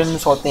सारे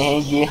कंटेंट्स होते हैं।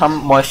 ये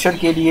हम मॉइस्चर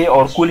के लिए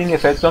और कूलिंग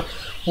इफेक्ट,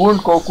 वुंड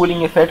को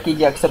कूलिंग इफेक्ट के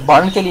लिए अक्सर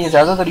बर्न के लिए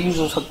ज़्यादातर यूज़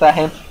हो सकता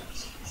है,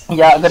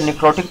 या अगर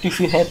निक्रोटिक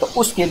टिश्यू है तो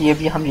उसके लिए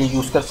भी हम ये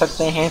यूज़ कर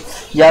सकते हैं,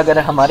 या अगर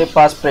हमारे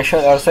पास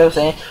प्रेशर अल्सर्स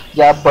हैं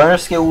या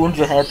बर्न्स के वुंड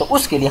जो है तो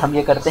उसके लिए हम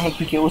ये करते हैं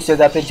क्योंकि उस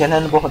जगह पे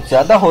जलन बहुत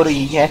ज़्यादा हो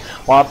रही है,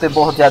 वहाँ पे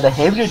बहुत ज़्यादा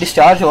हेवी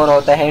डिस्चार्ज हो रहा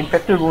होता है,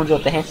 इन्फेक्टेड वुंड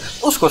होते हैं,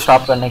 उसको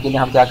स्टॉप करने के लिए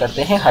हम क्या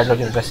करते हैं,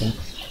 हाइड्रोजेल ड्रेसिंग।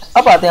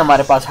 अब आते हैं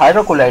हमारे पास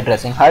हाइड्रोकोलाइड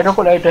ड्रेसिंग।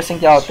 हाइड्रोकोलाइड ड्रेसिंग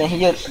क्या होते हैं,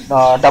 ये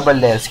डबल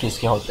लेयर्स की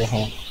इसके होते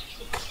हैं,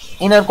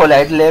 inner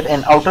colloidal layer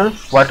and outer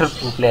water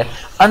proof layer.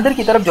 अंदर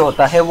की तरफ जो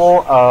होता है वो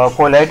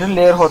कोलाइडल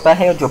लेयर होता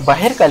है, जो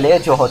बाहर का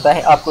लेयर जो होता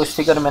है आपको इस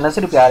फिगर में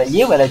नजर भी आ रहा है,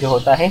 ये वाला जो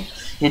होता है,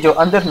 ये जो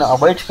अंदर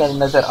अवॉइड कर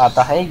नज़र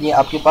आता है, ये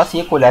आपके पास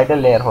ये कोलाइडल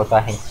लेयर होता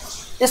है।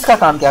 इसका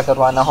काम क्या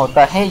करवाना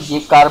होता है, ये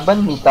कार्बन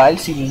मिथाइल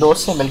सेलुलोज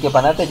से मिलकर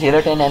बनाता है,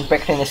 जेलेटिन एंड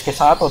पेक्टिन इसके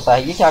साथ होता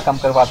है। ये क्या काम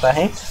करवाता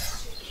है,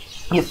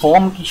 ये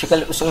फोम की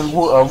शक्ल उस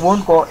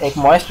वुंड को एक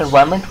मॉइस्ट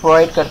एनवायरनमेंट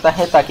प्रोवाइड करता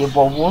है ताकि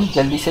वो वुंड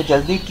जल्दी से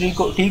जल्दी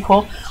ठीक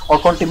हो और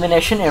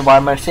कंटेमिनेशन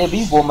एनवायरनमेंट से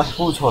भी वो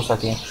महफूज हो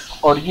सके।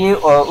 और ये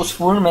उस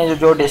वुंड में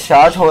जो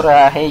डिस्चार्ज हो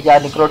रहा है या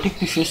निक्रोटिक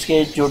टिश्यूज़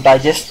के जो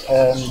डाइजेस्ट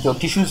जो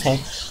टिश्यूज़ हैं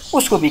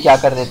उसको भी क्या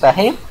कर देता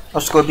है,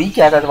 उसको भी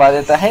क्या करवा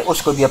देता है,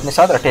 उसको भी अपने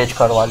साथ अटैच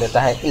करवा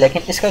लेता है।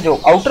 लेकिन इसका जो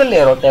आउटर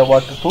लेयर होता है,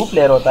 वाटर प्रूफ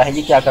लेयर होता है,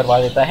 ये क्या करवा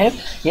देता है,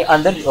 ये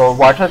अंदर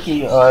वाटर की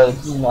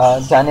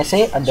जाने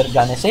से अंदर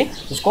जाने से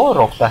इसको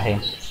रोकता है।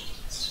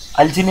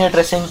 अल्जीनियर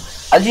ड्रेसिंग,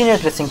 अल्जीनियर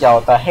ड्रेसिंग क्या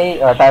होता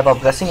है, type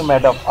of dressing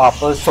made of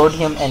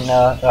sodium and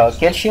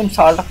calcium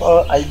salt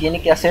of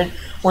अल्जीनिक acid,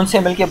 उनसे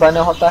मिलके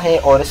बना होता है।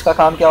 और इसका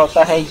काम क्या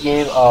होता है,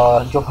 ये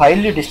जो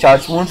हाईली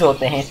डिस्चार्ज वुंड्स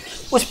होते हैं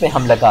उस पर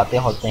हम लगाते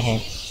होते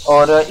हैं।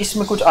 और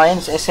इसमें कुछ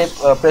आयंस ऐसे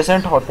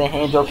प्रेजेंट होते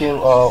हैं जो कि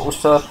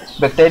उस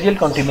बैक्टीरियल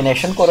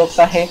कंटेमिनेशन को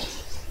रोकता है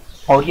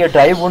और ये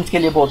ड्राई वुंड्स के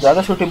लिए बहुत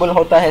ज़्यादा सूटेबल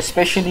होता है,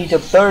 स्पेशली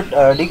जब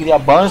 3rd डिग्री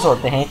ऑफ बर्न्स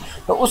होते हैं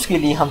तो उसके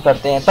लिए हम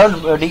करते हैं।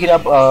 3rd डिग्री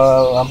ऑफ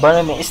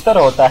बर्न में इस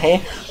तरह होता है,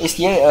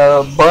 इसलिए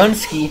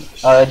बर्न्स की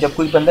जब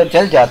कोई बंदा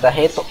जल जाता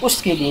है तो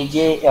उसके लिए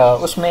ये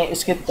उसमें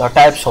इसके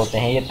टाइप्स होते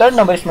हैं। ये 3rd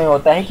नंबर इसमें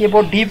होता है कि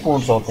बहुत डीप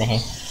वुंड्स होते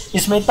हैं,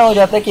 इसमें इतना हो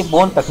जाता है कि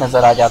बोन तक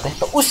नज़र आ जाते हैं,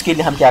 तो उसके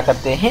लिए हम क्या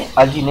करते हैं,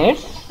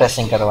 अल्जीनेट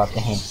ड्रेसिंग करवाते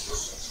हैं।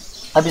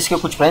 अब इसके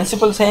कुछ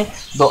प्रिंसिपल्स हैं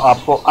जो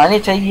आपको आने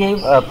चाहिए।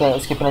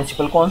 उसके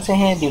प्रिंसिपल कौन से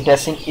हैं, the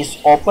dressing is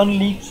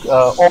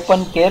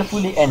open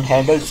carefully and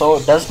handle so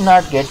does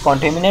not gate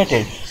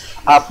contaminated.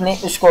 आपने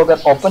इसको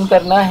अगर ओपन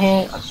करना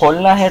है,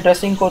 खोलना है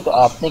ड्रेसिंग को, तो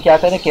आपने क्या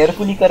करें,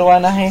 केयरफुली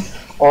करवाना है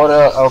और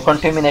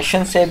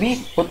कंटेमिनेशन से भी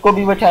खुद को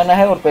भी बचाना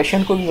है और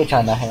पेशेंट को भी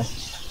बचाना है।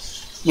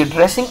 ये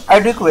dressing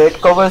adequate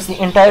covers the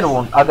entire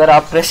wound. अगर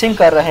आप ड्रेसिंग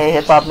कर रहे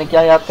हैं तो आपने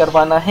क्या याद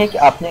करवाना है कि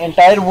आपने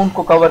इंटायर वुंड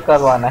को कवर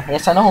करवाना है।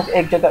 ऐसा ना हो कि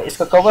एक जगह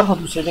इसका कवर हो,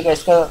 दूसरी जगह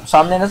इसका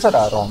सामने नजर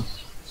आ रहा हो।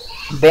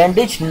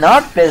 Bandage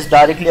not place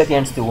directly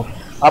against the wound.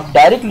 आप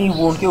डायरेक्टली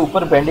वुंड के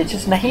ऊपर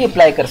बैंडेजेस नहीं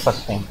अप्लाई कर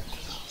सकते।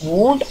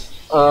 Wound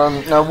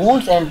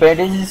wounds and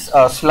bandages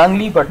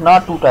स्लंगली but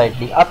not to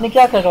tightly. आपने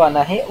क्या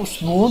करवाना है, उस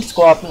वुंड्स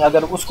को आपने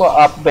अगर उसको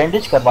आप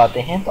बैंडेज करवाते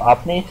हैं तो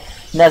आपने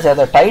ना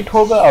ज़्यादा टाइट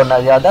होगा और ना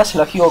ज़्यादा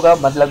स्लफी होगा,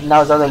 मतलब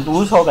ना ज़्यादा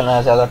लूज होगा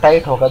ना ज़्यादा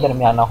टाइट होगा,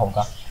 दरमियाना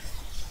होगा।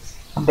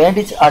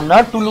 Bandage are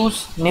not to lose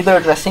neither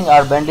dressing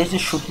are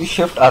bandages should be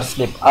shift are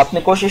slip.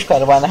 आपने कोशिश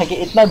करवाना है कि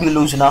इतना भी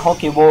लूज ना हो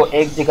कि वो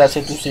एक जगह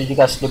से दूसरी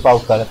जगह स्लिप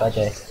आउट करता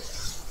जाए।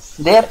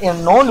 There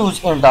is no loose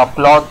in the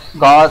cloth,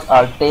 gauze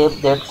or tape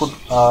that could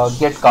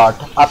get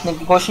caught। आपने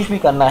की कोशिश भी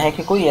करना है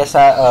कि कोई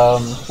ऐसा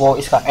वो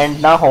इसका एंड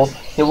ना हो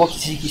कि वो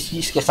किसी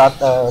चीज़ के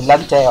साथ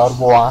लग जाए और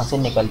वो वहाँ से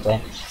निकल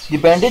जाए। The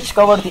bandage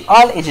cover the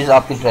all edges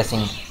of the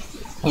dressing।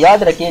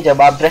 याद रखिए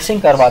जब आप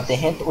ड्रेसिंग करवाते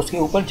हैं तो उसके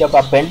ऊपर जब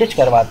आप बैंडेज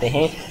करवाते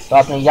हैं तो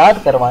आपने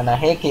याद करवाना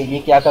है कि ये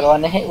क्या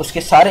करवाना है,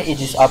 उसके सारे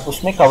एजेस आप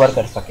उसमें कवर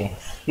कर सकें।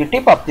 The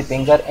tip of the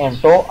finger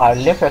and toe are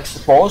left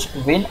exposed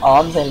when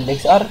arms and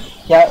legs are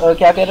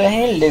क्या कर रहे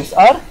हैं, legs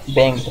are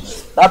banged।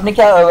 तो आपने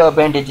क्या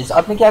बैंडेजेस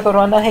आपने क्या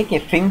करवाना है कि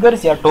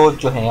फिंगर्स या टोज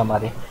जो है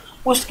हमारे,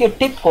 उसके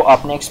टिप को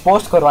आपने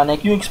एक्सपोज करवाना है।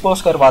 क्यों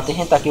एक्सपोज करवाते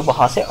हैं, ताकि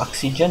वहाँ से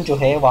ऑक्सीजन जो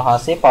है वहाँ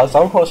से पास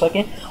आउट हो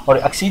सके, और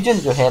ऑक्सीजन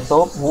जो है तो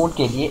वुंड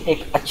के लिए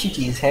एक अच्छी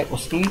चीज़ है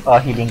उसकी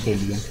हीलिंग के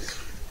लिए।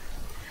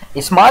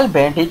 Small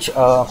bandage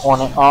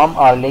on an arm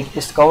or leg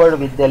is covered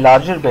with a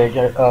larger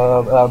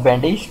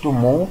bandage to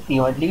move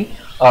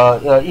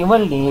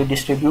evenly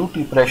distribute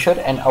the pressure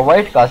and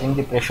avoid causing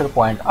the pressure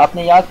point।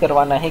 आपने याद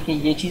करवाना है कि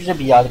ये चीज़ें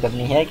भी याद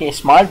करनी है कि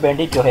स्मॉल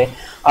बैंडेज जो है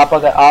आप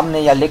अगर आर्म ने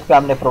या लेग पे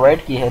आपने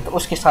प्रोवाइड की है तो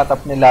उसके साथ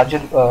अपने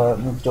लार्जर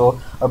जो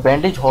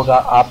बैंडेज होगा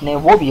आपने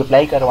वो भी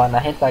अप्लाई करवाना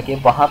है, ताकि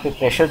वहाँ पे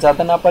प्रेशर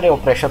ज़्यादा ना पड़े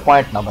और प्रेशर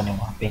पॉइंट ना बने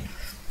वहाँ पे।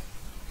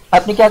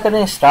 आपने क्या करना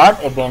है,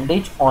 start A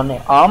bandage on A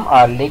arm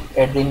are leg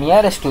at the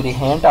nearest to the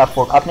hand are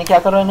foot. आपने क्या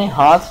करवाना है,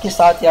 हाथ के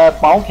साथ या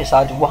पाँव के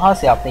साथ वहाँ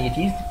से आपने ये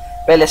चीज़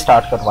पहले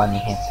स्टार्ट करवानी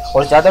है।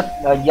 और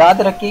ज़्यादा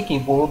याद रखिए कि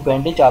वो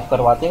बैंडेज आप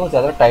करवाते हैं वो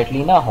ज़्यादा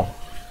टाइटली ना हो।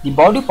 The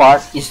body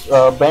part is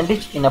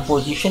bandage in a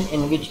position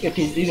in which it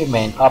is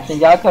remain. आपने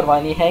याद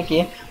करवानी है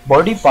कि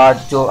बॉडी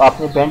पार्ट जो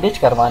आपने बैंडेज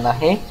करवाना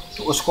है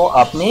तो उसको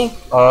आपने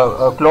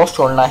क्लोज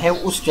छोड़ना है,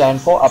 उस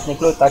जॉइंट को आपने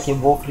क्लोज, ताकि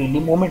वो फ्रीली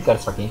मूवमेंट कर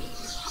सकें।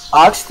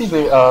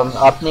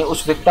 आपने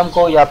उस विक्टिम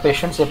को या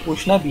पेशेंट से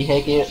पूछना भी है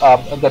कि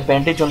आप अगर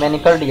बैंडेज जो मैंने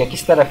कर लिया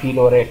किस तरह फील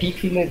हो रहा है, ठीक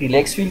फील है,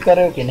 रिलैक्स फील कर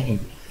रहे हो कि नहीं।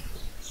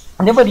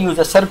 Never use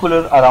a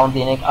circular around the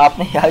neck.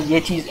 आपने यार ये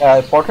चीज़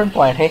इंपॉर्टेंट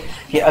पॉइंट है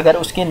कि अगर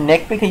उसके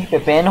नेक पे कहीं पे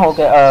पेन हो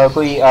गया,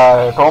 कोई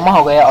ट्रॉमा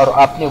हो गया और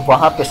आपने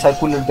वहाँ पे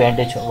सर्कुलर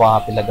बैंडेज वहाँ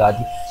पे लगा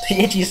दी,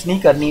 तो ये चीज़ नहीं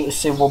करनी,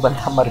 उससे वो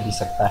बंदा मर भी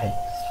सकता है।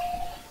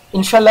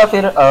 इंशाल्लाह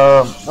फिर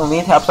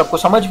उम्मीद है आप सबको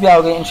समझ भी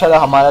आओगे। इंशाल्लाह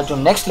हमारा जो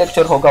नेक्स्ट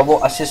लेक्चर होगा वो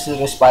असिस्टेड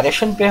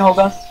रेस्पिरेशन पे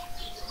होगा,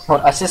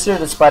 और असिस्टेड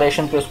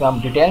रेस्पिरेशन पे उसमें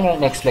हम डिटेल में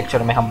नेक्स्ट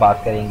लेक्चर में हम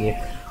बात करेंगे।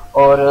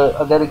 और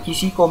अगर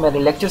किसी को मेरे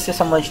लेक्चर से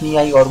समझ नहीं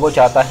आई और वो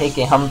चाहता है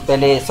कि हम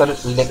पहले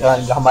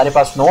हमारे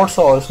पास नोट्स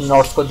हो और उस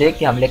नोट्स को देख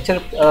के हम लेक्चर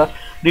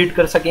रीड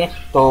कर सकें,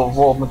 तो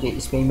वो मुझे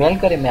इसमें ईमेल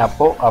करें, मैं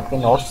आपको आपके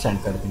नोट्स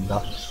सेंड कर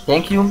दूँगा।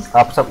 Thank you.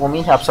 आप सब,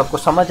 उम्मीद है आप सबको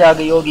समझ आ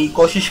गई होगी।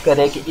 कोशिश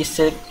करें कि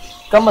इससे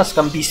कम से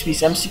कम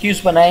 20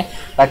 MCQs बनाएं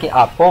ताकि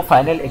आपको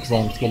फाइनल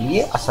एग्ज़ाम्स के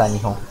लिए आसानी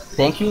हो।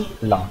 Thank you.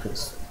 अल्लाह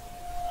हाफ़िज़।